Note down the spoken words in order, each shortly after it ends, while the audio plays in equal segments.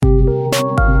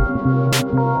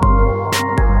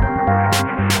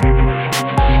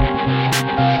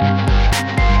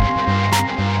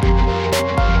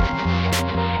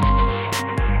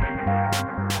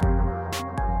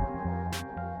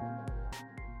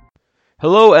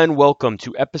Hello and welcome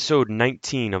to episode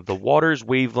 19 of the Waters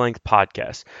Wavelength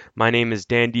podcast. My name is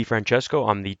Dan DiFrancesco.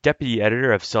 I'm the deputy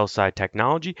editor of Sellside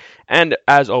Technology, and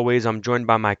as always, I'm joined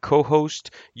by my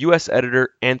co-host, U.S. editor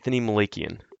Anthony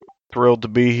Malakian. Thrilled to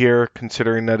be here,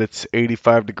 considering that it's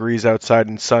 85 degrees outside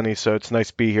and sunny, so it's nice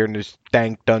to be here in this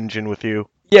dank dungeon with you.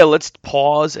 Yeah, let's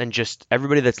pause and just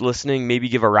everybody that's listening, maybe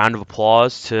give a round of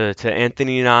applause to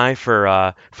Anthony and I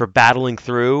for battling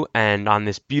through. And on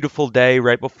this beautiful day,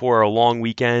 right before a long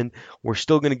weekend, we're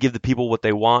still going to give the people what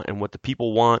they want, and what the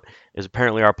people want is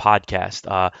apparently our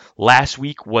podcast. Last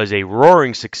week was a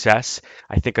roaring success.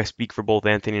 I think I speak for both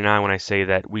Anthony and I when I say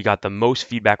that we got the most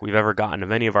feedback we've ever gotten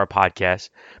of any of our podcasts,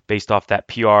 based off that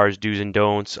PR's do's and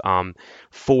don'ts.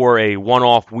 For a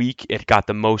one-off week, it got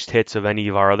the most hits of any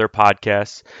of our other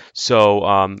podcasts.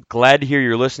 So glad to hear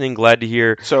you're listening. Glad to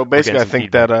hear. So basically, I think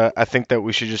feedback. I think that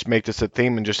we should just make this a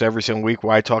theme, and just every single week,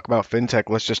 why talk about fintech?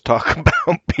 Let's just talk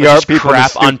about PR Just people,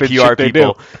 crap on PR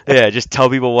people. Do. Yeah, just tell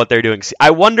people what they're doing. See,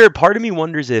 I wonder. Part of me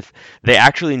wonders if they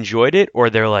actually enjoyed it, or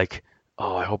they're like,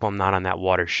 "Oh, I hope I'm not on that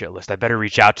water shit list. I better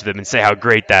reach out to them and say how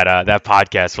great that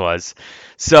podcast was."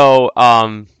 So,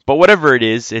 but whatever it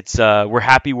is, it's we're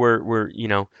happy we're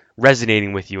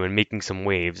resonating with you and making some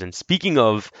waves. And speaking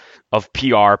of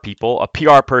PR people, a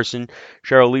PR person,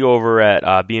 Cheryl Lee over at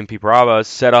BNP Paribas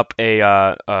set up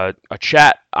a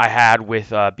chat I had with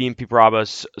BNP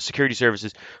Paribas Security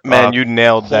Services. Man, you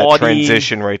nailed that Claudine.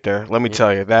 transition right there. Let me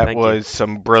tell you, that Thank was you.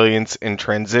 some brilliance in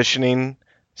transitioning.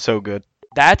 So good.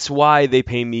 That's why they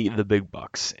pay me the big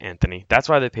bucks, Anthony. That's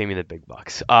why they pay me the big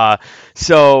bucks.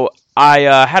 So I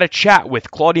had a chat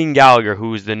with Claudine Gallagher,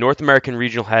 who is the North American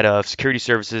Regional Head of Security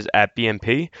Services at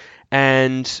BNP,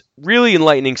 and really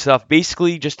enlightening stuff,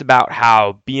 basically just about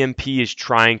how BNP is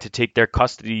trying to take their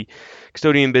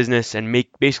custodian business and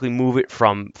basically move it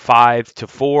from 5 to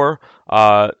 4.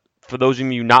 For those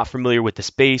of you not familiar with the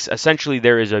space, essentially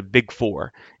there is a big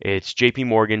four. It's JP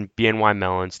Morgan, BNY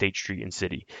Mellon, State Street, and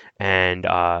Citi. And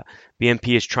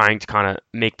BNP is trying to kind of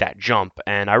make that jump.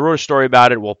 And I wrote a story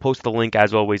about it. We'll post the link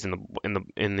as always in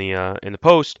the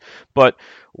post. But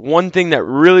one thing that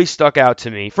really stuck out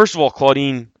to me, first of all,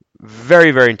 Claudine,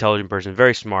 very, very intelligent person,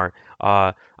 very smart.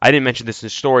 I didn't mention this in the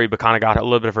story, but kind of got a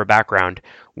little bit of her background.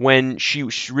 When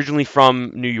she's originally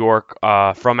from New York,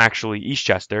 from actually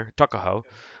Eastchester, Tuckahoe,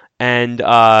 and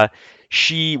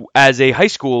she, as a high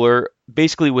schooler,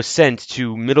 basically was sent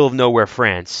to middle of nowhere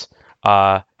France.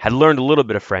 Had learned a little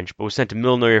bit of French, but was sent to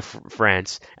middle of nowhere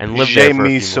France and lived there J'ai for a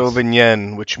few mis months.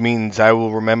 souvenir, which means I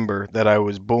will remember that I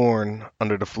was born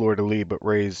under the fleur de lis, but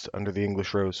raised under the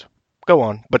English rose. Go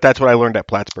on. But that's what I learned at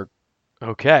Plattsburgh.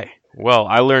 Okay. Well,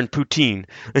 I learned poutine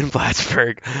in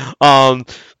Plattsburgh. Yeah,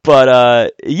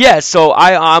 so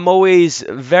I'm always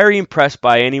very impressed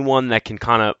by anyone that can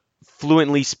kind of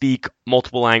fluently speak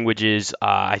multiple languages.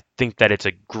 I think that it's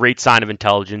a great sign of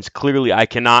intelligence. Clearly, I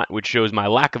cannot, which shows my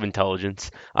lack of intelligence.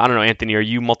 I don't know, Anthony, are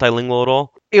you multilingual at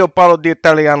all? Io parlo di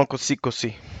italiano così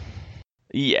così.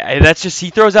 Yeah, that's just, he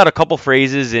throws out a couple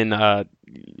phrases in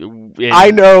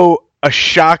I know a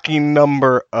shocking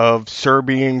number of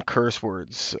Serbian curse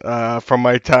words from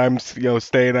my times,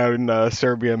 staying out in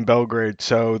Serbia and Belgrade.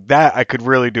 So that I could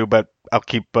really do, but I'll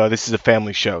keep. This is a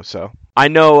family show, so. I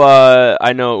know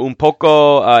un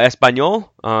poco español.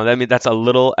 That's a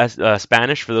little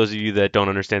Spanish for those of you that don't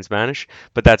understand Spanish,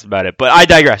 but that's about it. But I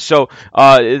digress. So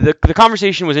the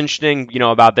conversation was interesting,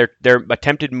 about their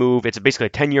attempted move. It's basically a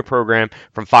 10-year program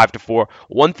from 5 to 4.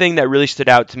 One thing that really stood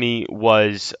out to me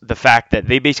was the fact that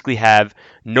they basically have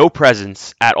no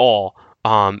presence at all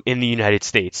in the United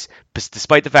States,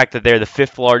 despite the fact that they're the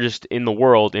 5th largest in the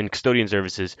world in custodian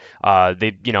services.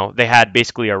 They had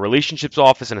basically a relationships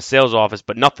office and a sales office,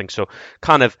 but nothing. So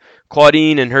kind of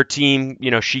Claudine and her team,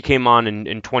 she came on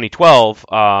in 2012,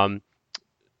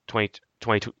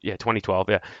 2012,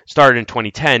 yeah, started in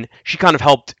 2010. She kind of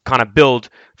helped kind of build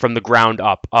from the ground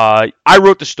up. I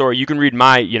wrote the story. You can read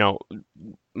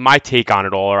my take on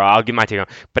it all, or I'll give my take on it.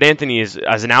 But Anthony, is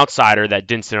as an outsider that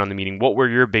didn't sit on the meeting, what were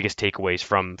your biggest takeaways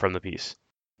from the piece?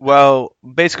 Well,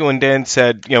 basically, when Dan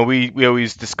said, we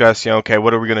always discuss, okay,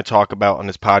 what are we going to talk about on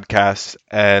this podcast?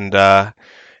 And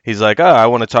he's like, I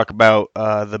want to talk about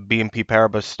the BNP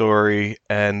Paribas story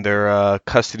and their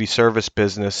custody service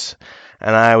business.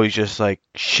 And I was just like,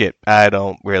 shit, I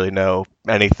don't really know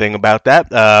anything about that.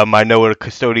 I know what a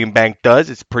custodian bank does.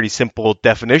 It's a pretty simple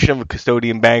definition of a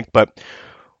custodian bank, but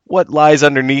what lies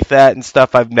underneath that and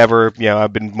stuff, I've never,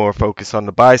 I've been more focused on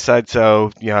the buy side, so,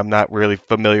 I'm not really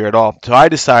familiar at all. So I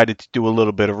decided to do a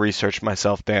little bit of research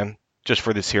myself, Dan, just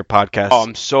for this here podcast. Oh,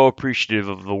 I'm so appreciative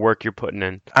of the work you're putting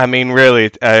in. I mean,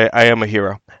 really, I am a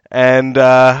hero. And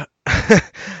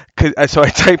So I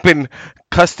type in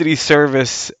custody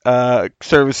services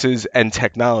and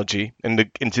technology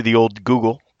into the old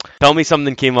Google. Tell me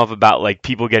something came up about like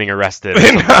people getting arrested or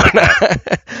something like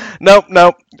that.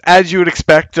 Nope. As you would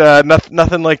expect,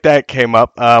 nothing like that came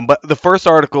up. But the first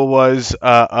article was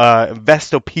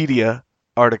Investopedia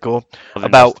article Of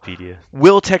about Investopedia.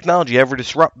 will technology ever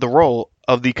disrupt the role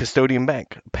of the custodian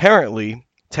bank? Apparently,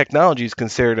 technology is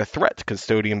considered a threat to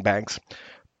custodian banks.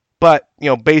 But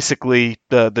basically,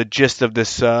 the gist of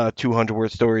this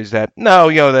 200-word story is that no,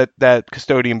 that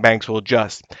custodian banks will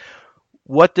adjust.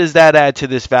 What does that add to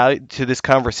this value, to this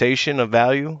conversation of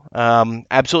value?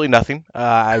 Absolutely nothing.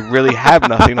 I really have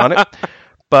nothing on it.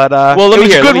 But Well, let it me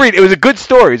was hear. a good read. It was a good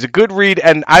story. It's a good read,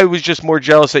 and I was just more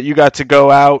jealous that you got to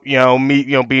go out, meet,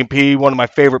 BNP, one of my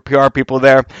favorite PR people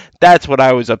there. That's what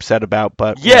I was upset about.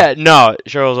 But Yeah, no,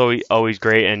 Cheryl's always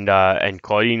great, and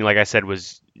Claudine, like I said,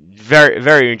 was very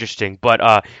very interesting.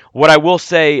 But what I will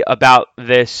say about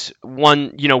this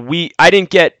one, I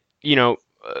didn't get,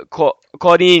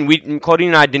 Claudine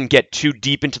and I didn't get too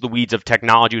deep into the weeds of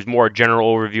technology. It was more a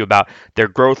general overview about their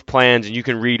growth plans, and you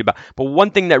can read about. But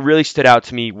one thing that really stood out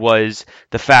to me was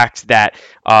the fact that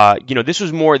this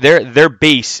was more their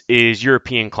base is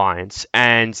European clients,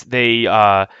 and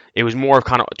it was more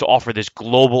kind of to offer this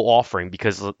global offering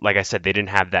because, like I said, they didn't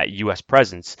have that U.S.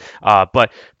 presence.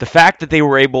 But the fact that they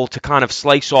were able to kind of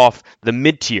slice off the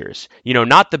mid tiers,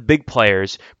 not the big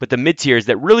players, but the mid tiers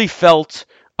that really felt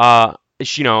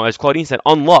as Claudine said,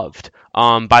 unloved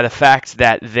by the fact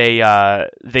that the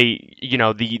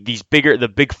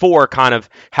big four kind of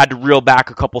had to reel back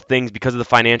a couple things because of the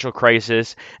financial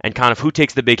crisis and kind of who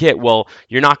takes the big hit. Well,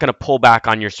 you're not going to pull back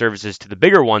on your services to the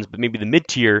bigger ones, but maybe the mid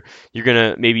tier you're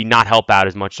going to maybe not help out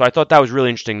as much. So I thought that was really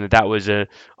interesting that was a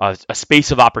space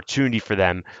of opportunity for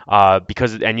them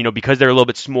because they're a little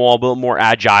bit small, a little more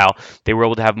agile. They were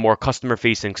able to have more customer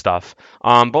facing stuff.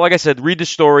 But like I said, read the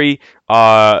story.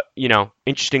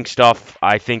 Interesting stuff.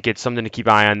 I think it's something to keep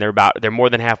an eye on. They're more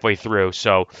than halfway through,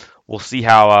 so we'll see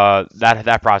how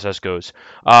that process goes.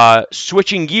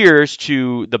 Switching gears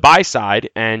to the buy side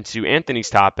and to Anthony's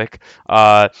topic.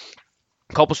 A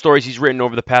couple stories he's written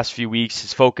over the past few weeks.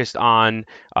 He's focused on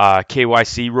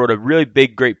KYC. Wrote a really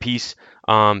big, great piece.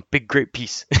 Big, great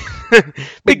piece.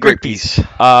 great piece.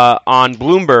 On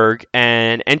Bloomberg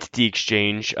and Entity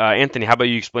Exchange. Anthony, how about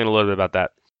you explain a little bit about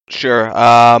that? Sure.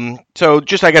 So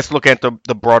just I guess look at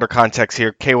the broader context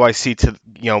here, KYC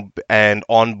and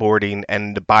onboarding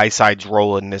and the buy side's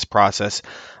role in this process.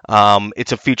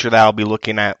 It's a feature that I'll be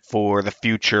looking at for the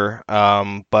future.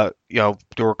 But there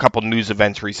were a couple news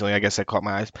events recently, I guess, that caught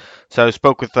my eyes. So I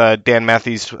spoke with Dan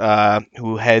Matthews,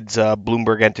 who heads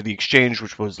Bloomberg Entity Exchange,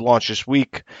 which was launched this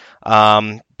week.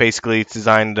 Basically, it's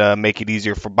designed to make it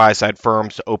easier for buy side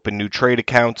firms to open new trade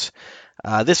accounts.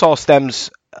 This all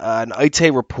stems an IT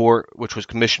report, which was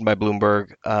commissioned by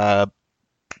Bloomberg,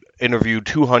 interviewed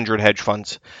 200 hedge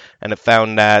funds, and it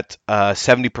found that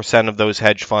 70% of those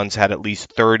hedge funds had at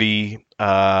least 30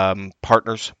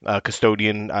 partners,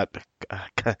 custodian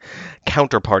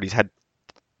counterparties, had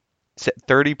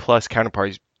 30 plus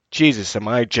counterparties. Jesus, am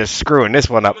I just screwing this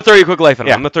one up? I'm gonna throw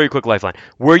you a quick lifeline.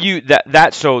 Were you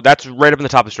so that's right up in the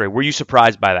top of the story. Were you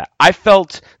surprised by that? I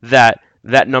felt that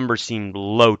number seemed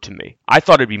low to me. I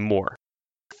thought it'd be more.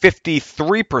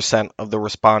 53% of the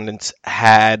respondents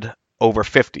had over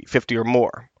 50 or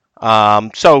more.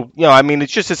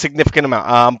 It's just a significant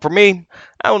amount. For me,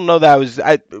 I don't know that I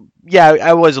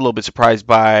was a little bit surprised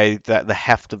by the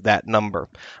heft of that number.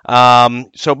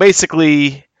 So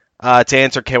basically, to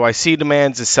answer KYC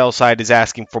demands, the sell side is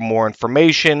asking for more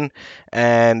information,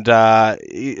 and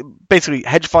basically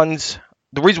hedge funds.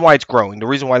 The reason why it's growing, the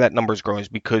reason why that number is growing is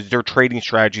because their trading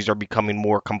strategies are becoming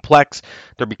more complex.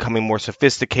 They're becoming more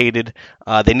sophisticated.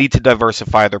 They need to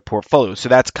diversify their portfolio. So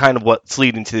that's kind of what's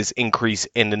leading to this increase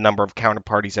in the number of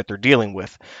counterparties that they're dealing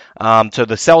with. So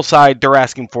the sell side, they're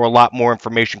asking for a lot more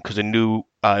information because of new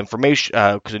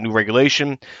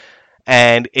regulation.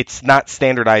 And it's not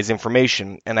standardized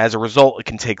information. And as a result, it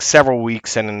can take several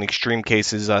weeks and in extreme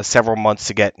cases, several months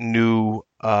to get new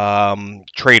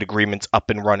trade agreements up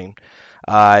and running.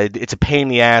 It's a pain in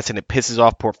the ass, and it pisses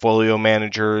off portfolio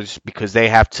managers because they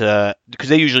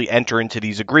usually enter into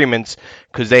these agreements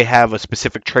because they have a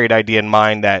specific trade idea in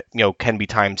mind that can be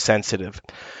time sensitive.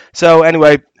 So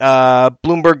anyway,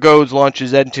 Bloomberg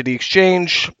launches Entity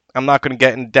Exchange. I'm not going to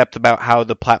get in depth about how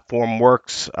the platform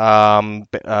works.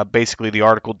 Basically, the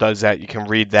article does that. You can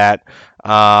read that.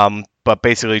 But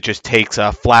basically it just takes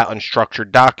a flat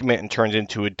unstructured document and turns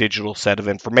into a digital set of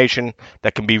information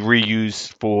that can be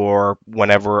reused for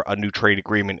whenever a new trade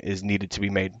agreement is needed to be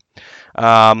made.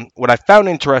 What I found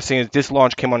interesting is this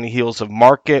launch came on the heels of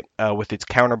Market with its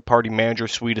counterparty manager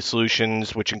suite of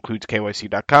solutions, which includes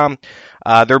KYC.com.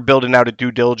 They're building out a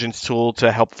due diligence tool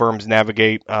to help firms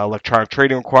navigate electronic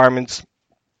trading requirements.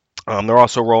 They're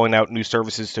also rolling out new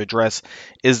services to address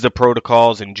ISDA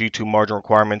protocols and G2 margin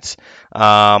requirements.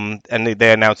 And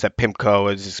they announced that PIMCO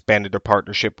has expanded their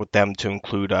partnership with them to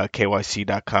include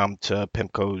KYC.com to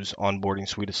PIMCO's onboarding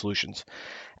suite of solutions.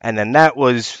 And then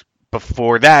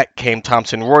before that came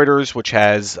Thomson Reuters, which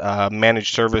has a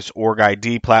managed service org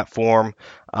ID platform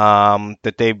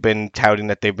that they've been touting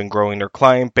that they've been growing their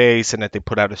client base, and that they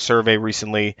put out a survey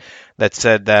recently that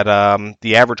said that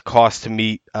the average cost to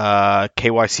meet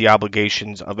KYC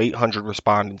obligations of 800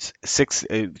 respondents,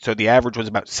 so the average was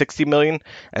about 60 million,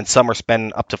 and some are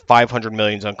spending up to 500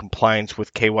 million on compliance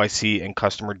with KYC and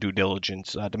customer due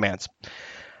diligence demands.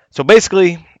 So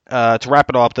basically, to wrap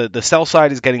it up, the sell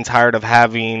side is getting tired of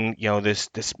having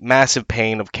this massive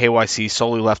pain of KYC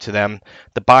solely left to them.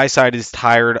 The buy side is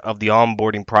tired of the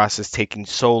onboarding process taking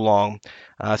so long.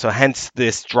 So hence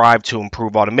this drive to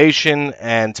improve automation,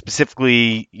 and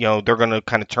specifically, they're going to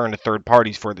kind of turn to third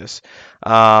parties for this.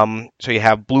 So you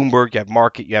have Bloomberg, you have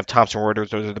Market, you have Thomson Reuters.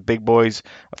 Those are the big boys.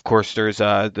 Of course, there's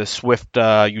the Swift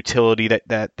utility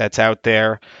that's out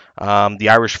there. The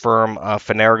Irish firm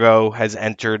Fenergo has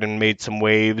entered and made some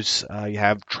waves. You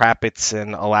have Trappits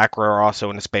and Alacra are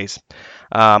also in the space.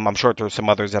 I'm sure there's some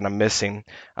others that I'm missing.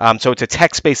 So it's a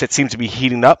tech space that seems to be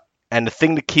heating up. And the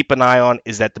thing to keep an eye on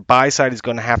is that the buy side is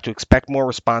going to have to expect more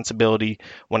responsibility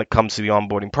when it comes to the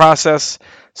onboarding process.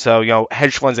 So,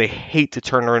 hedge funds, they hate to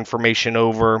turn their information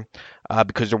over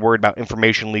because they're worried about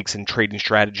information leaks and trading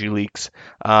strategy leaks.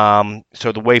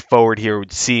 So the way forward here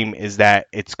would seem is that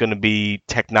it's going to be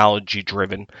technology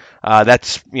driven.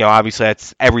 That's, obviously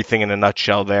that's everything in a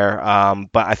nutshell there.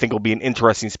 But I think it'll be an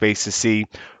interesting space to see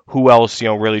who else,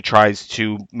 really tries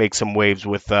to make some waves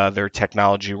with their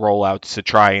technology rollouts to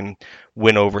try and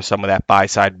win over some of that buy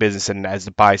side business. And as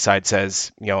the buy side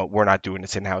says, we're not doing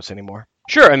this in house anymore.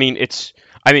 Sure.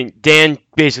 Dan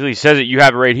basically says it. You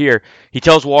have it right here. He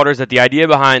tells Waters that the idea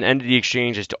behind Entity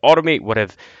Exchange is to automate what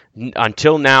have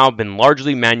until now been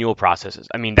largely manual processes.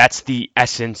 That's the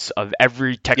essence of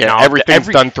every technology. Yeah, everything's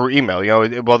done through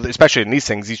email. Well, especially in these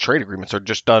things, these trade agreements are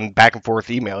just done back and forth,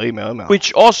 email.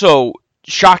 Which also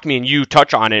shocked me, and you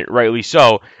touch on it rightly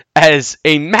so, as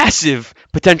a massive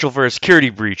potential for a security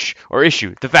breach or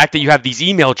issue. The fact that you have these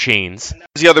email chains.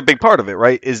 The other big part of it,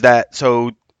 right, is that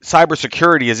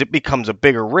cybersecurity, as it becomes a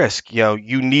bigger risk,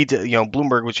 you need to,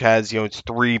 Bloomberg, which has, its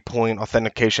 3-point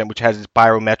authentication, which has its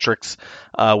biometrics,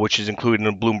 which is included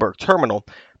in the Bloomberg terminal.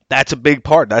 That's a big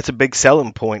part. That's a big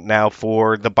selling point now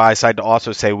for the buy side to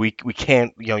also say we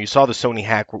can't. You saw the Sony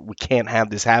hack. We can't have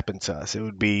this happen to us. It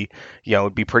would be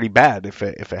pretty bad if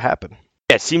it happened.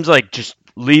 Yeah, it seems like just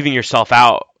leaving yourself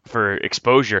out for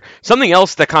exposure. Something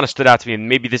else that kind of stood out to me, and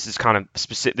maybe this is kind of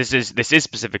specific. This is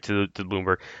specific to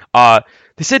Bloomberg.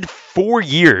 They said 4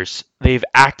 years they've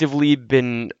actively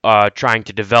been trying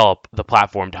to develop the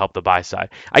platform to help the buy side.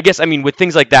 I guess with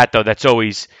things like that though, that's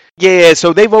always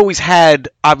So they've always had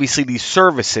obviously these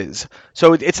services.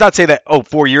 So it's not say that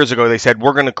 4 years ago they said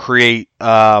we're going to create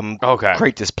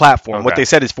this platform. Okay. What they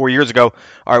said is 4 years ago,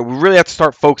 all right, we really have to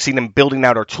start focusing and building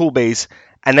out our tool base.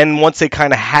 And then once they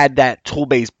kind of had that tool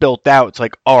base built out, it's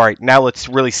like, all right, now let's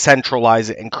really centralize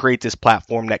it and create this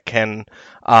platform that can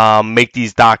make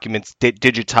these documents,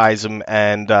 digitize them,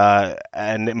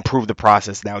 and improve the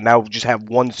process. Now we just have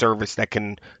one service that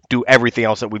can do everything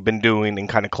else that we've been doing in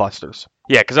kind of clusters.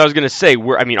 Yeah, because I was gonna say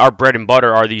our bread and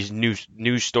butter are these news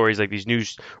stories, like these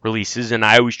news releases, and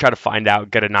I always try to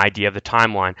get an idea of the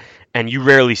timeline, and you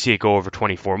rarely see it go over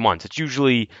 24 months. It's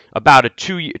usually about a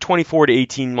 24 to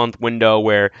 18 month window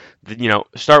where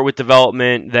start with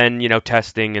development, then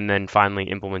testing, and then finally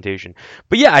implementation.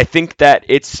 But yeah, I think that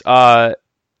it's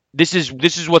this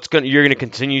is what's you're gonna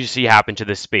continue to see happen to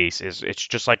this space. It's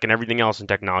just like in everything else in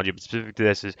technology, but specific to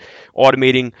this is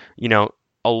automating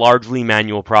a largely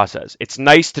manual process. It's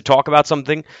nice to talk about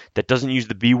something that doesn't use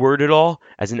the B word at all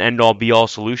as an end-all be-all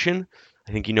solution.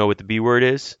 I think you know what the B word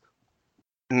is.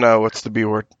 No, what's the B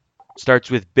word? Starts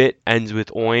with bit, ends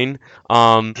with oin.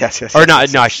 Yes. Or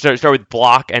not? No, I should start with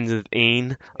block, ends with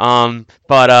ain. So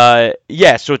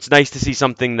it's nice to see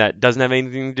something that doesn't have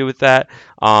anything to do with that,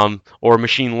 or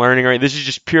machine learning. Right? This is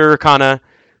just pure kind of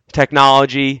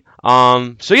technology.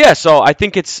 So I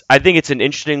think it's an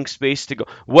interesting space to go.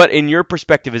 What, in your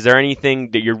perspective, is there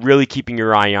anything that you're really keeping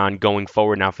your eye on going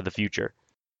forward now for the future?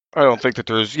 I don't think that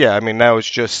there's, yeah, I mean, now it's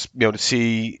just, to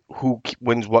see who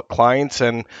wins what clients.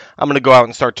 And I'm going to go out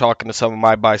and start talking to some of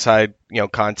my buy side,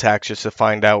 contacts just to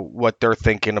find out what they're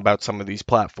thinking about some of these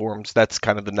platforms. That's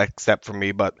kind of the next step for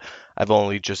me, but I've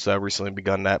only just recently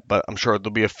begun that. But I'm sure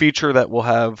there'll be a feature that we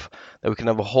can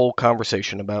have a whole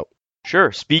conversation about.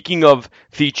 Sure. Speaking of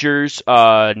features,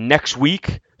 starting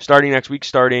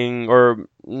tomorrow.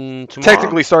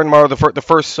 Technically starting tomorrow. The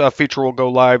first feature will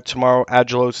go live tomorrow.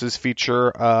 Agelos's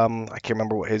feature. I can't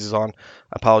remember what his is on.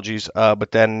 Apologies. But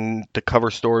then the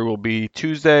cover story will be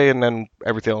Tuesday, and then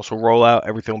everything else will roll out.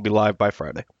 Everything will be live by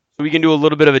Friday. We can do a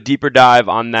little bit of a deeper dive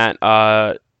on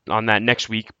that next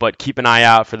week, but keep an eye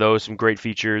out for those. Some great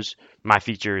features. My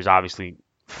feature is obviously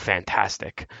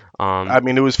fantastic. I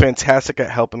mean, it was fantastic at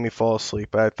helping me fall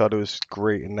asleep. I thought it was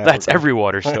great in that. That's regard. every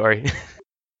water story.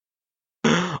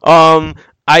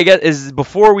 I guess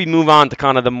before we move on to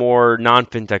kind of the more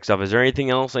non-fintech stuff, is there anything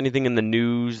in the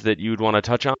news that you'd want to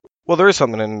touch on? Well, there is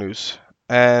something in the news,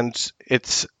 and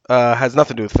it's has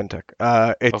nothing to do with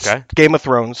fintech. It's Okay. Game of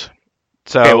Thrones.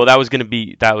 So Okay, well that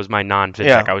was my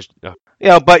non-fintech.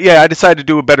 Yeah. I decided to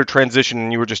do a better transition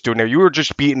than you were just doing there. You were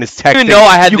just beating this tech Even thing. though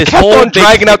I had you this kept whole on big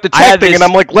dragging out the I had tech thing, this- and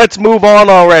I'm like, let's move on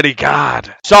already.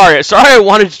 God. Sorry, I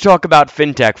wanted to talk about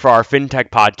fintech for our fintech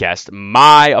podcast.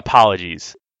 My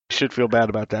apologies. Should feel bad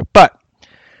about that, but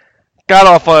got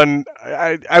off on.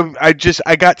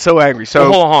 I got so angry. So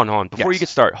Well, hold on. Before Yes. you get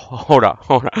started, hold on.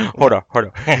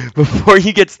 Before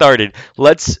you get started,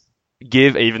 let's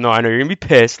give, even though I know you're going to be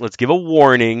pissed, let's give a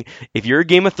warning. If you're a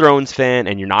Game of Thrones fan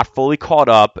and you're not fully caught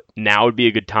up, now would be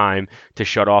a good time to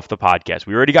shut off the podcast.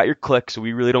 We already got your clicks, so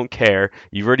we really don't care.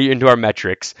 You've already into our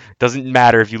metrics. Doesn't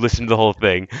matter if you listen to the whole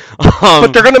thing.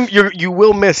 but you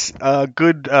will miss a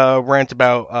good rant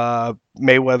about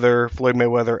Floyd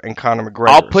Mayweather, and Conor McGregor.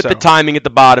 I'll put the timing at the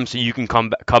bottom so you can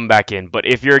come back in. But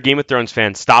if you're a Game of Thrones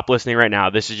fan, stop listening right now.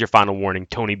 This is your final warning.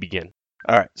 Tony, begin.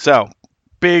 All right, so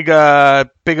big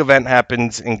event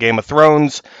happens in Game of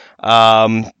Thrones. You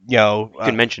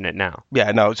can mention it now.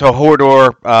 Yeah, no. So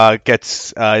Hodor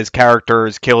gets his character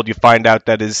is killed. You find out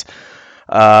that his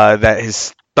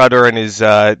stutter and his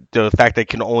the fact that he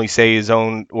can only say his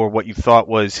own, or what you thought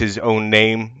was his own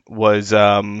name, was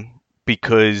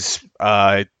because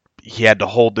he had to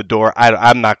hold the door.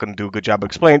 I'm not going to do a good job of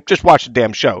explaining. Just watch the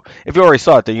damn show. If you already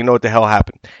saw it, then you know what the hell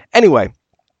happened. Anyway,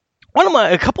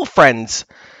 a couple friends.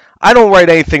 I don't write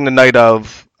anything the night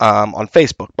of on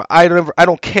Facebook, but I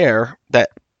don't care that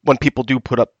when people do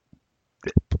put up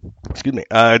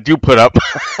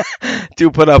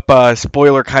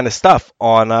spoiler kind of stuff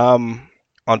on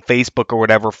Facebook or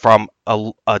whatever from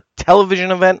a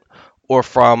television event or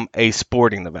from a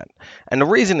sporting event. And the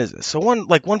reason is this. So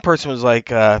one person was like,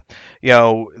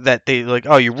 that they like,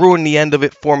 oh, you ruined the end of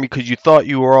it for me because you thought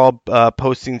you were all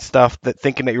posting stuff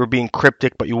thinking that you were being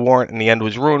cryptic, but you weren't, and the end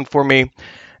was ruined for me.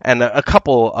 And a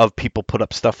couple of people put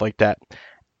up stuff like that.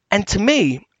 And to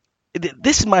me,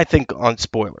 this is my thing on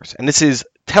spoilers. And this is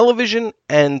television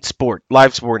and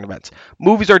live sporting events.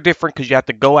 Movies are different because you have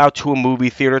to go out to a movie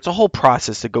theater. It's a whole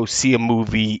process to go see a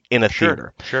movie in a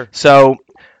theater. Sure. So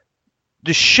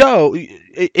the show,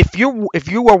 if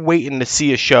you are waiting to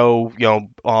see a show,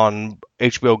 on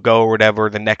HBO Go or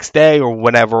whatever the next day or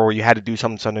whenever, or you had to do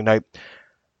something Sunday night,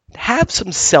 have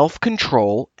some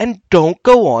self-control and don't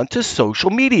go on to social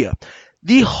media.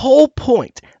 The whole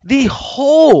point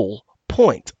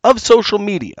of social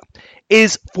media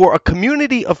is for a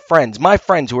community of friends, my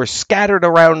friends who are scattered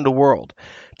around the world,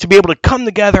 to be able to come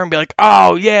together and be like,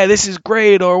 oh yeah, this is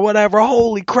great, or whatever,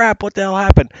 holy crap, what the hell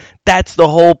happened? That's the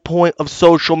whole point of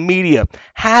social media.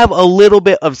 Have a little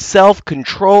bit of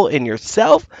self-control in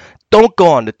yourself. Don't go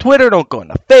on to Twitter, don't go on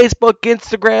to Facebook,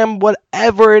 Instagram,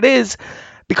 whatever it is.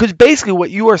 Because basically what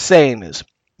you are saying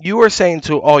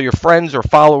to all your friends or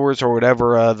followers or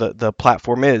whatever the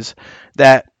platform is,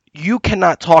 that you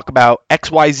cannot talk about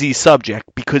XYZ subject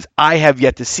because I have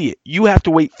yet to see it. You have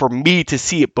to wait for me to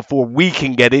see it before we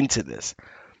can get into this.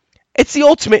 It's the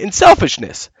ultimate in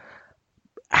selfishness.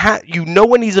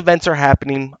 When these events are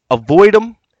happening, avoid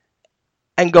them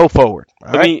and go forward.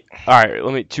 All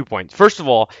right, 2 points. First of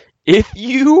all, if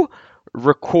you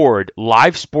record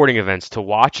live sporting events to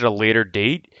watch at a later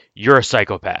date, you're a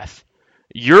psychopath.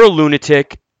 You're a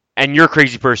lunatic, and you're a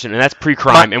crazy person, and that's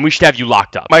pre-crime, and we should have you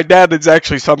locked up. My dad is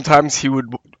actually, sometimes he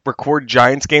would record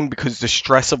Giants game because the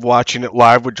stress of watching it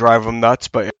live would drive him nuts,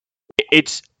 but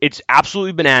It's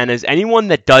absolutely bananas. Anyone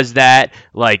that does that,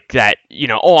 like that,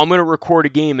 oh, I'm gonna record a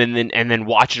game and then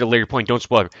watch it at a later point. Don't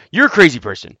spoil it. You're a crazy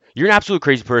person. You're an absolute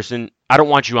crazy person. I don't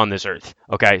want you on this earth.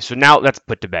 Okay, so now that's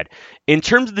put to bed. In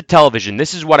terms of the television,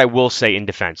 this is what I will say in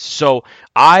defense. So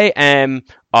I am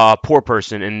a poor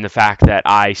person in the fact that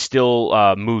I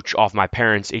still mooch off my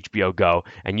parents' HBO Go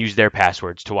and use their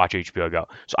passwords to watch HBO Go.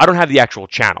 So I don't have the actual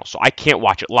channel, so I can't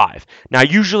watch it live. Now,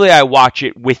 usually I watch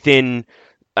it within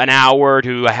an hour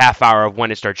to a half hour of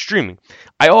when it starts streaming.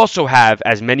 I also have,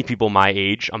 as many people my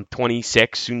age, I'm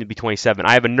 26, soon to be 27,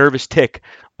 I have a nervous tick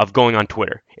of going on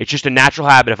Twitter. It's just a natural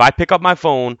habit. If I pick up my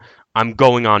phone, I'm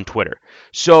going on Twitter.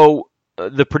 So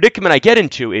the predicament I get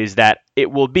into is that it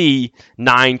will be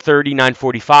 9:30,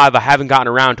 9:45. I haven't gotten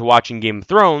around to watching Game of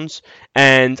Thrones,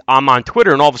 and I'm on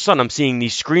Twitter, and all of a sudden I'm seeing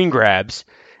these screen grabs,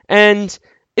 and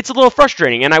it's a little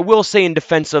frustrating. And I will say in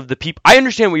defense of the people, I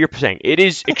understand what you're saying. It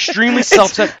is extremely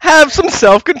have some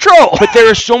self-control. But there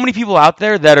are so many people out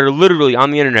there that are literally on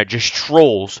the internet just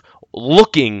trolls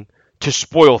looking to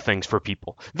spoil things for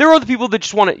people. There are other people that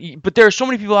just want to, but there are so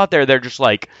many people out there that are just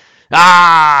like,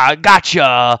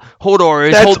 gotcha,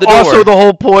 Hodor, That's hold the door. That's also the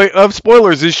whole point of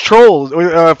spoilers is trolls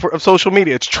of social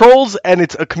media. It's trolls and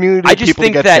it's a community of people to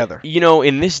get together. I just think that,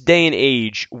 in this day and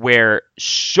age where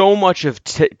so much of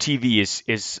TV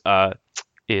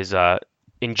is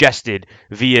ingested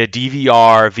via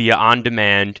DVR, via on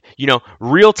demand,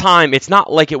 real time, it's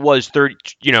not like it was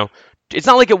it's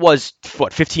not like it was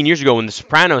 15 years ago when the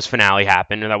Sopranos finale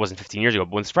happened, and that wasn't 15 years ago,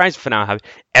 but when the Sopranos finale happened,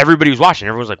 everybody was watching.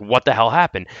 Everyone was like, what the hell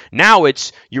happened? Now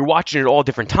you're watching it all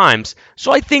different times.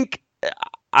 So I think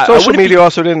social media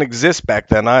also didn't exist back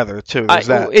then either, too.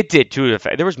 It did too.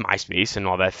 There was MySpace and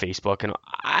all that, Facebook, and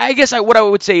I guess what I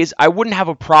would say is I wouldn't have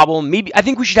a problem. Maybe I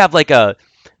think we should have like an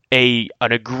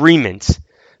agreement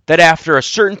that after a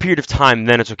certain period of time,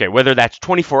 then it's okay. Whether that's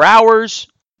 24 hours.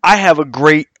 I have a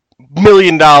great $1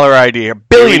 million idea. $1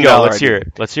 billion. Let's hear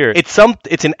it.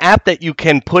 It's an app that you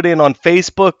can put in on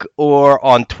Facebook or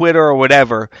on Twitter or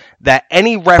whatever that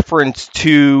any reference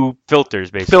to filters,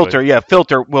 basically.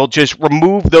 Filter will just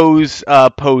remove those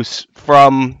posts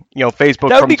from Facebook.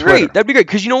 That would be Twitter. Great. That'd be great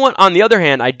because you know what? On the other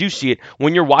hand, I do see it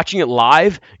when you're watching it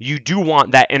live. You do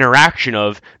want that interaction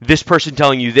of this person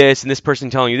telling you this and this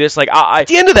person telling you this. Like at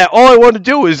the end of that, all I wanted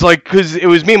to do is because it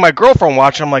was me and my girlfriend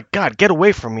watching. I'm like, God, get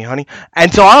away from me, honey.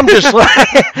 And so I'm just like,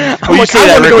 I want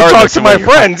to go talk to my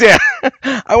friends. Yeah,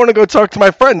 I want to go talk to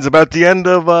my friends about the end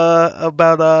of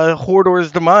about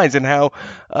Hodor's demise and how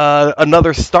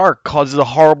another Stark causes a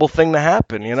horrible thing to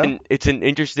happen. It's an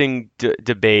interesting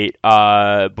debate.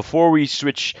 Before we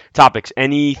switch topics,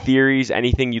 any theories,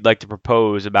 anything you'd like to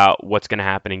propose about what's going to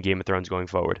happen in Game of Thrones going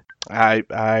forward?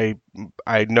 I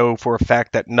know for a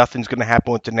fact that nothing's going to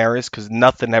happen with Daenerys because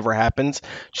nothing ever happens.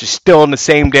 She's still in the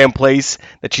same damn place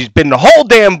that she's been the whole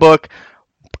damn book.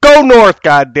 Go north,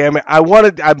 goddammit.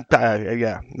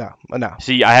 No.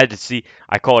 See, I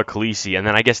call her Khaleesi, and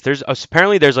then I guess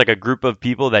apparently there's like a group of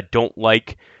people that don't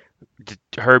like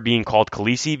her being called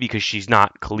Khaleesi because she's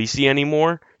not Khaleesi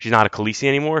anymore. She's not a Khaleesi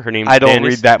anymore. Her name's I don't Stannis.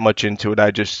 read that much into it. I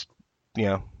just, she's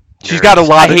Nerds. got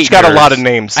a lot of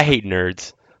names. I hate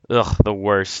nerds. Ugh, the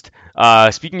worst.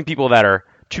 Speaking of two people that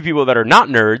are not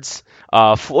nerds,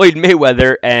 Floyd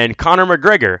Mayweather and Conor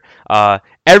McGregor.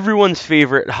 Everyone's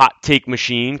favorite hot take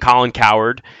machine, Colin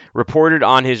Cowherd, reported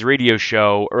on his radio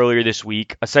show earlier this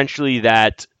week, essentially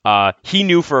that he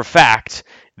knew for a fact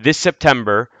this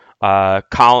September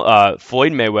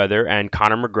Floyd Mayweather and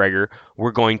Conor McGregor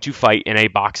were going to fight in a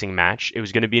boxing match. It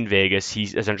was going to be in Vegas. He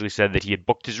essentially said that he had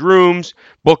booked his rooms,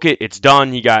 book it, it's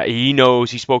done. He knows,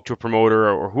 he spoke to a promoter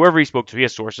or whoever he spoke to, he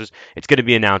has sources. It's going to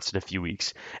be announced in a few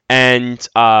weeks. And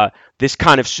this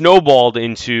kind of snowballed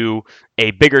into a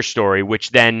bigger story,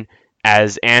 which then,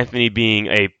 as Anthony being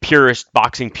a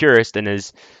boxing purist, and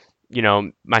as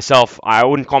myself, I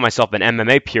wouldn't call myself an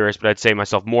MMA purist, but I'd say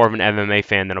myself more of an MMA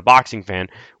fan than a boxing fan.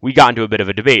 We got into a bit of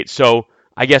a debate. So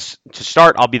I guess to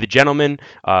start, I'll be the gentleman.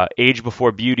 Age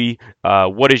before beauty.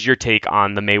 What is your take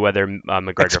on the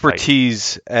Mayweather-McGregor fight?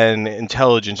 Expertise and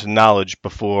intelligence and knowledge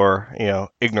before,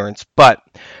 ignorance. But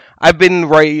I've been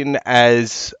writing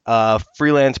as a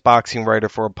freelance boxing writer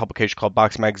for a publication called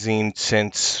Boxing Magazine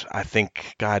since, I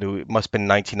think, God, it must have been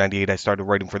 1998 I started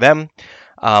writing for them.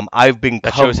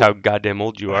 That shows how goddamn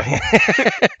old you are.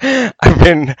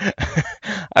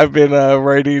 I've been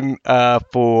writing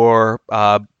for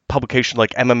publications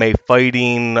like MMA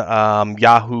Fighting,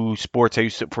 Yahoo Sports.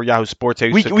 For Yahoo Sports, I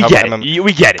used to cover MMA.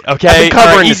 We get it. Okay,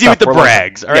 easy with the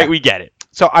brags. All right, we get it.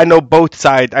 So I know both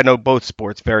sides. I know both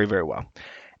sports very, very well.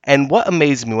 And what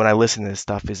amazes me when I listen to this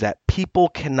stuff is that people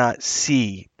cannot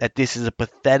see that this is a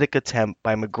pathetic attempt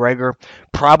by McGregor,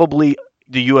 probably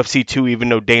the UFC too, even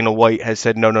though Dana White has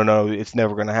said, no, no, no, it's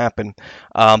never going to happen,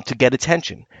 to get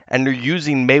attention. And they're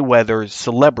using Mayweather's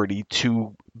celebrity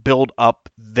to build up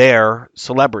their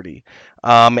celebrity.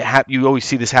 You always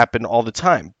see this happen all the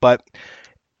time. But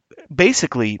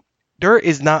basically, there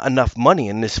is not enough money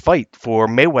in this fight for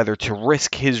Mayweather to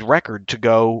risk his record to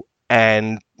go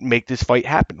and make this fight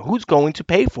happen. Who's going to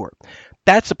pay for it?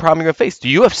 That's the problem you're going to face.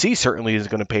 The UFC certainly isn't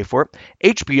going to pay for it.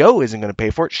 HBO isn't going to pay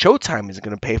for it. Showtime isn't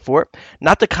going to pay for it.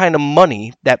 Not the kind of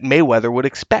money that Mayweather would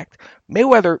expect.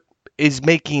 Mayweather is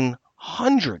making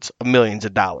hundreds of millions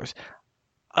of dollars.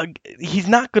 He's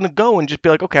not going to go and just be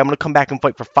like, okay, I'm going to come back and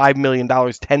fight for $5 million,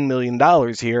 $10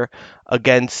 million here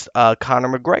against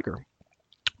Conor McGregor.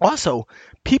 Also,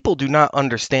 people do not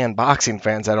understand, boxing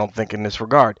fans, I don't think, in this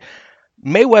regard.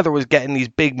 Mayweather was getting these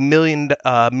big million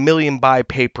buy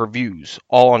pay-per-views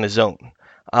all on his own.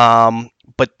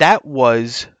 But that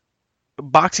was,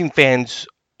 boxing fans,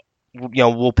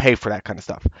 will pay for that kind of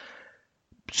stuff.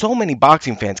 So many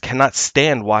boxing fans cannot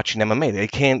stand watching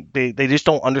MMA. They just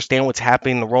don't understand what's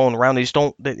happening, the rolling around.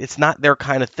 It's not their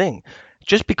kind of thing.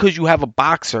 Just because you have a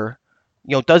boxer,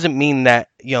 doesn't mean that,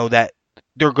 that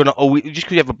they're going to always, just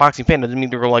because you have a boxing fan doesn't mean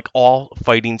they're going to like all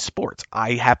fighting sports.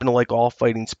 I happen to like all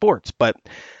fighting sports, but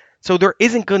so there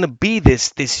isn't going to be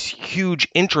this huge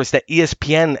interest that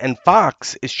ESPN and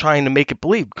Fox is trying to make it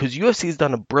believe, because UFC has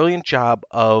done a brilliant job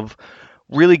of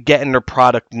really getting their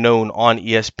product known on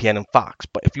ESPN and Fox.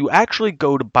 But if you actually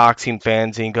go to boxing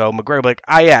fans and you go, McGregor, like,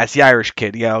 yeah, it's the Irish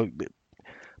kid,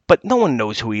 but no one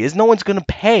knows who he is. No one's going to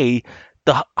pay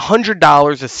the $100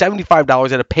 or $75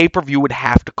 that a pay-per-view would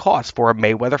have to cost for a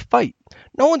Mayweather fight.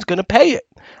 No one's going to pay it.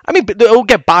 I mean, but it'll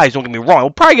get buys, don't get me wrong. It'll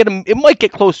probably it might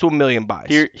get close to 1 million buys.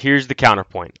 Here's the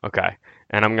counterpoint, okay?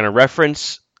 And I'm going to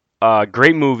reference a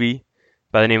great movie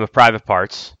by the name of Private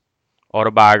Parts,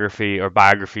 biography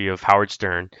of Howard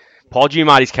Stern. Paul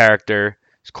Giamatti's character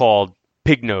is called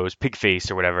Pig Nose, Pig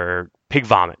Face, or whatever, Pig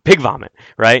Vomit,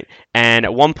 right? And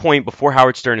at one point, before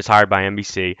Howard Stern is hired by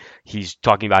NBC, he's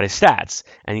talking about his stats.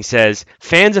 And he says,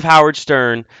 fans of Howard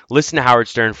Stern listen to Howard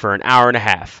Stern for an hour and a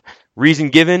half. Reason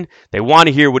given, they want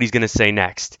to hear what he's going to say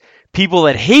next. People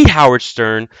that hate Howard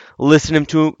Stern listen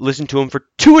to him for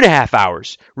 2.5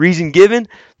 hours. Reason given,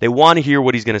 they want to hear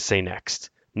what he's going to say next.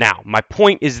 Now, my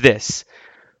point is this.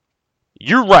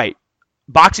 You're right.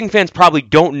 Boxing fans probably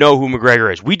don't know who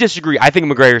McGregor is. We disagree. I think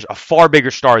McGregor's a far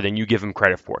bigger star than you give him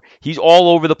credit for. He's all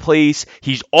over the place.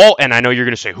 And I know you're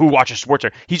going to say, who watches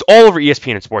SportsCenter? He's all over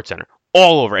ESPN and SportsCenter.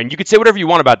 All over. And you could say whatever you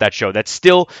want about that show. That's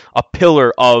still a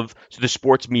pillar of the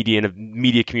sports media and of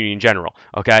media community in general.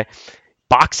 Okay?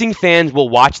 Boxing fans will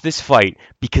watch this fight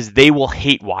because they will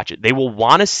hate watch it. They will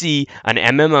want to see an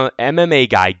MMA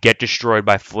guy get destroyed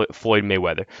by Floyd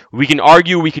Mayweather. We can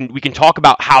argue, we can talk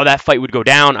about how that fight would go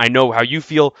down. I know how you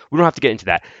feel. We don't have to get into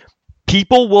that.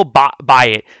 People will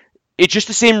buy it. It's just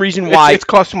the same reason why it's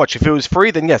cost too much. If it was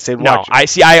free, then yes, they'd watch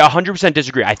it. I 100%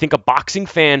 disagree. I think a boxing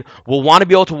fan will want to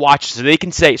be able to watch so they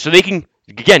can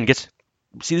again,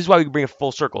 see, this is why we bring it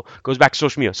full circle. Goes back to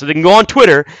social media. So they can go on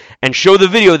Twitter and show the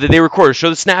video that they recorded, show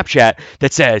the Snapchat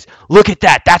that says, look at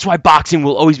that. That's why boxing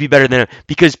will always be better than it.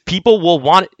 Because people will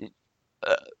want it.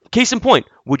 Case in point,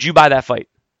 would you buy that fight?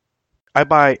 I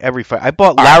buy every fight. I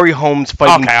bought Larry Holmes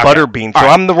fighting Butterbean, so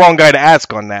I'm the wrong guy to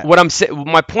ask on that.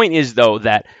 My point is, though,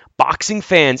 that boxing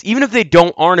fans, even if they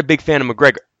aren't a big fan of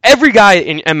McGregor, every guy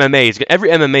in MMA every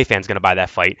MMA fan's going to buy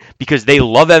that fight because they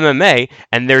love MMA,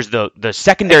 and there's the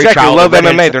secondary trial. They love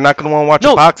MMA. They're not going to want to watch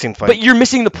a boxing fight. But you're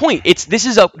missing the point. This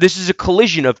is a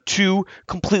collision of two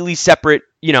completely separate.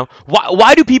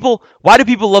 Why do people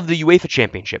love the UEFA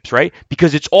championships, right?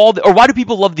 Because it's all or why do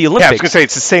people love the Olympics? Yeah, I was going to say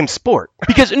it's the same sport.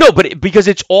 Because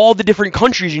it's all the different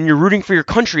countries, and you're rooting for your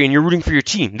country and you're rooting for your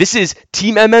team. This is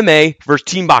Team MMA versus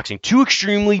Team Boxing. Two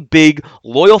extremely big,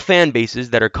 loyal fan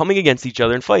bases that are coming against each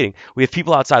other and fighting. We have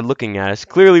people outside looking at us.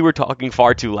 Clearly, we're talking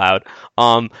far too loud.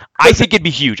 I think it'd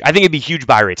be huge. I think it'd be huge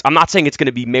buy rates. I'm not saying it's going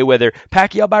to be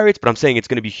Mayweather-Pacquiao buy rates, but I'm saying it's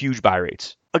going to be huge buy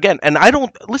rates. Again, and I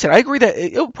agree that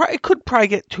it could probably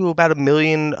get to about 1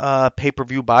 million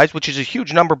pay-per-view buys, which is a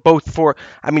huge number both for,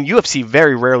 UFC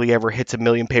very rarely ever hits 1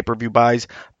 million pay-per-view buys.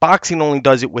 Boxing only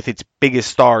does it with its biggest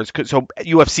stars. So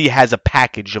UFC has a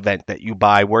package event that you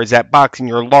buy, whereas at boxing,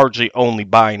 you're largely only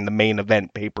buying the main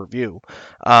event pay-per-view.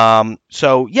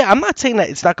 So, yeah, I'm not saying that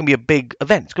it's not going to be a big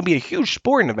event. It's going to be a huge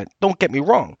sporting event. Don't get me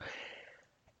wrong.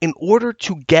 In order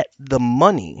to get the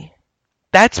money,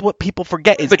 That's what people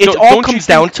forget. Is But it all comes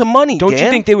down to money. Don't you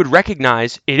Dan. think they would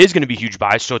recognize it is going to be a huge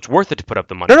buy, so it's worth it to put up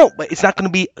the money? No, but it's not going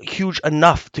to be huge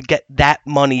enough to get that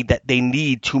money that they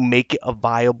need to make it a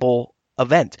viable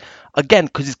event. Again,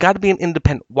 because it's got to be an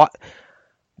independent.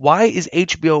 Why is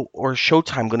HBO or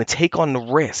Showtime going to take on the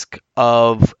risk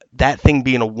of that thing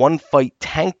being a one-fight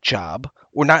tank job,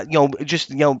 or not?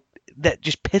 That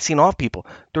just pissing off people.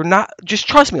 They're not. Just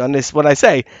trust me on this when I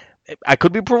say. I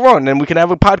could be proved wrong, and we can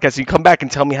have a podcast and you come back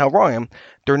and tell me how wrong I am.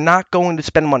 They're not going to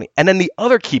spend money. And then the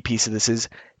other key piece of this is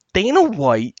Dana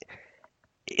White,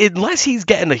 unless he's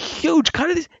getting a huge cut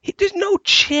of this, there's no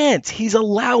chance he's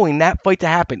allowing that fight to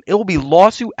happen. It will be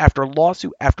lawsuit after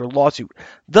lawsuit after lawsuit.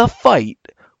 The fight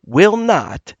will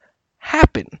not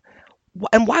happen.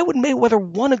 And why would Mayweather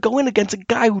want to go in against a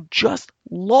guy who just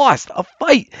lost a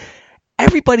fight?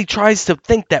 Everybody tries to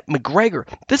think that McGregor,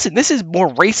 this is more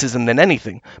racism than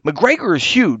anything. McGregor is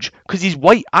huge because he's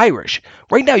white Irish.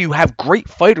 Right now you have great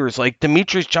fighters like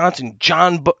Demetrius Johnson,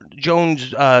 John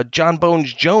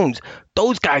Bones Jones.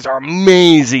 Those guys are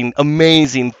amazing,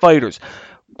 amazing fighters.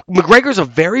 McGregor's a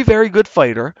very, very good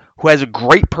fighter who has a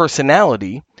great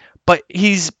personality. But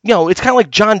he's, it's kind of like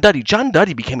John Duddy. John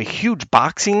Duddy became a huge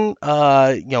boxing,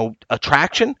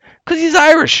 attraction because he's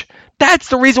Irish. That's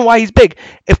the reason why he's big.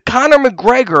 If Conor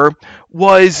McGregor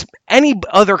was any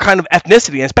other kind of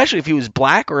ethnicity, and especially if he was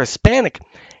black or Hispanic,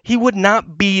 he would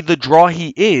not be the draw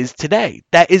he is today.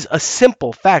 That is a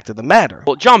simple fact of the matter.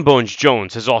 Well, John Bones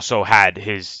Jones has also had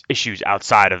his issues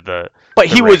outside of the. But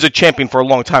he ring. was a champion for a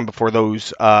long time before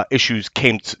those issues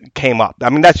came up.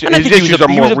 I mean, his issues are more recent.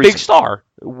 He was a big star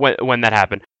when that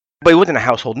happened. But he wasn't a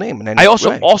household name.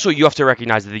 Also you have to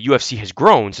recognize that the UFC has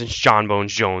grown since John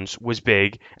Bones Jones was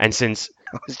big, and since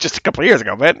it's just a couple of years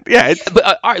ago, man. Yeah,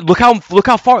 but all right, look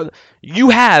how far you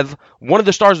have one of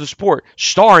the stars of the sport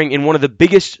starring in one of the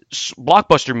biggest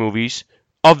blockbuster movies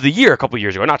of the year a couple of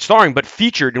years ago. Not starring, but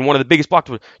featured in one of the biggest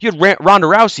blockbusters. You had Ronda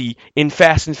Rousey in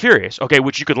Fast and Furious, okay,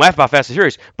 which you could laugh about Fast and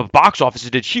Furious, but box office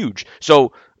did huge.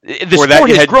 So the sport that you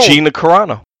has had grown. Gina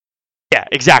Carano. Yeah,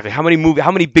 exactly. How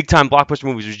many big time blockbuster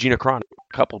movies was Gina Carano?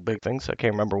 A couple big things. I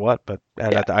can't remember what, but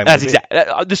that's exactly.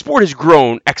 The sport has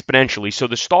grown exponentially, so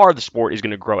the star of the sport is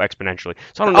going to grow exponentially.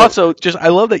 So I don't know. Also, I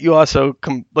love that you also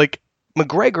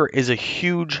McGregor is a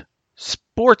huge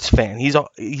sports fan. He's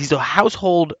a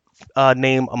household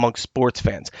name among sports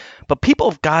fans. But people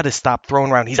have got to stop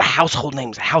throwing around. He's a household name.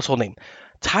 He's a household name.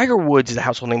 Tiger Woods is a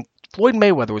household name. Floyd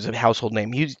Mayweather was a household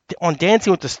name. He's on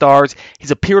Dancing with the Stars.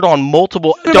 He's appeared on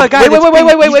multiple. Wait.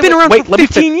 He's been around for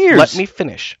 15 years. Let me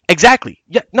finish. Exactly.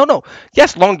 Yeah. No.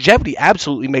 Yes, longevity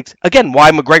absolutely makes. Again,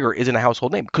 why McGregor isn't a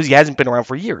household name because he hasn't been around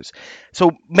for years.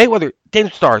 So Mayweather, Dancing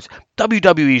with the Stars,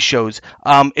 WWE shows.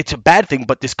 It's a bad thing,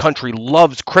 but this country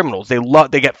loves criminals.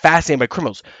 They get fascinated by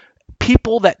criminals.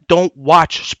 People that don't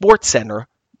watch SportsCenter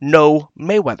know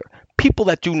Mayweather. People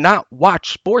that do not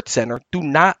watch SportsCenter do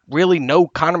not really know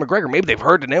Conor McGregor. Maybe they've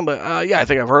heard the name, but I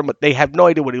think I've heard him, but they have no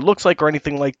idea what he looks like or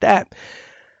anything like that.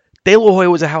 De La Hoya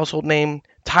was a household name.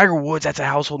 Tiger Woods, that's a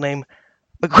household name.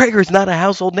 McGregor is not a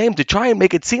household name. To try and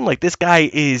make it seem like this guy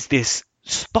is this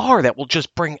star that will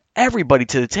just bring everybody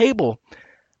to the table.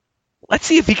 Let's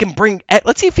see if he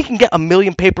can get 1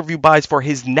 million pay-per-view buys for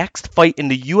his next fight in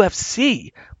the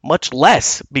UFC, much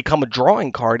less become a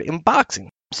drawing card in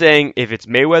boxing. Saying if it's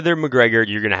Mayweather McGregor,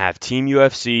 you're gonna have Team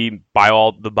UFC buy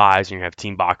all the buys, and you're gonna have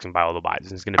Team Boxing buy all the buys.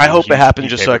 And it's gonna be I hope it happens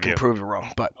just so I can prove it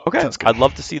wrong. But okay, I'd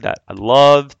love to see that.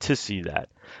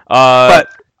 But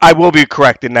I will be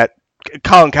correct in that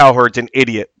Colin Cowherd's an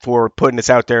idiot for putting this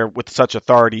out there with such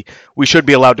authority. We should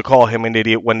be allowed to call him an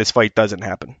idiot when this fight doesn't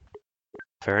happen.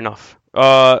 Fair enough.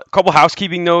 A couple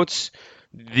housekeeping notes.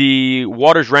 The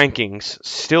Waters rankings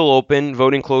still open.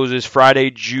 Voting closes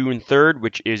Friday, June 3rd,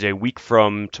 which is a week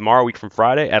from tomorrow, week from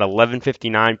Friday, at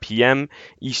 11:59 p.m.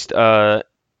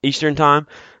 Eastern Time.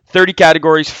 30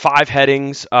 categories, 5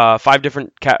 headings, under 5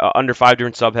 different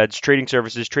subheads: trading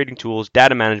services, trading tools,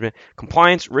 data management,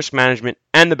 compliance, risk management,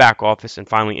 and the back office, and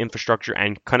finally infrastructure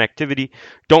and connectivity.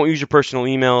 Don't use your personal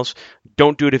emails.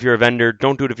 Don't do it if you're a vendor.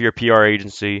 Don't do it if you're a PR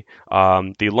agency.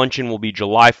 The luncheon will be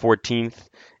July 14th.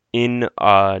 In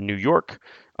New York.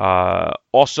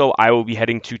 Also, I will be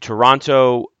heading to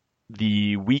Toronto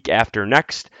the week after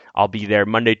next. I'll be there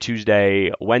Monday,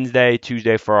 Tuesday, Wednesday,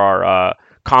 Tuesday for our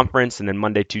conference, and then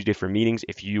Monday, Tuesday for meetings.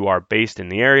 If you are based in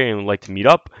the area and would like to meet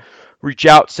up, reach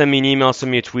out, send me an email,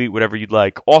 send me a tweet, whatever you'd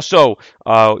like. Also,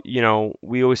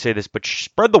 we always say this, but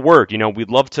spread the word.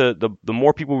 We'd love to, the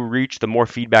more people we reach, the more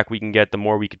feedback we can get, the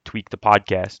more we could tweak the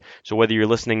podcast. So whether you're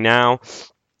listening now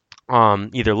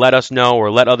either let us know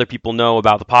or let other people know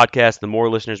about the podcast. The more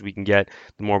listeners we can get,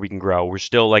 the more we can grow. We're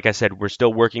still, like I said, we're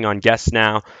still working on guests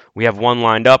now. We have one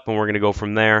lined up, and we're going to go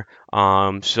from there.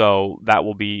 So that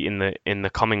will be in the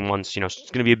coming months.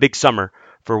 It's going to be a big summer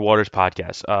for Waters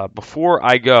Podcast. Before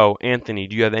I go, Anthony,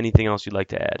 do you have anything else you'd like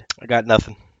to add? I got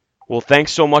nothing. Well,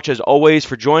 thanks so much as always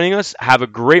for joining us. Have a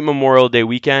great Memorial Day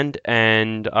weekend,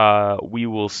 and we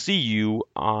will see you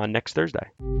next Thursday.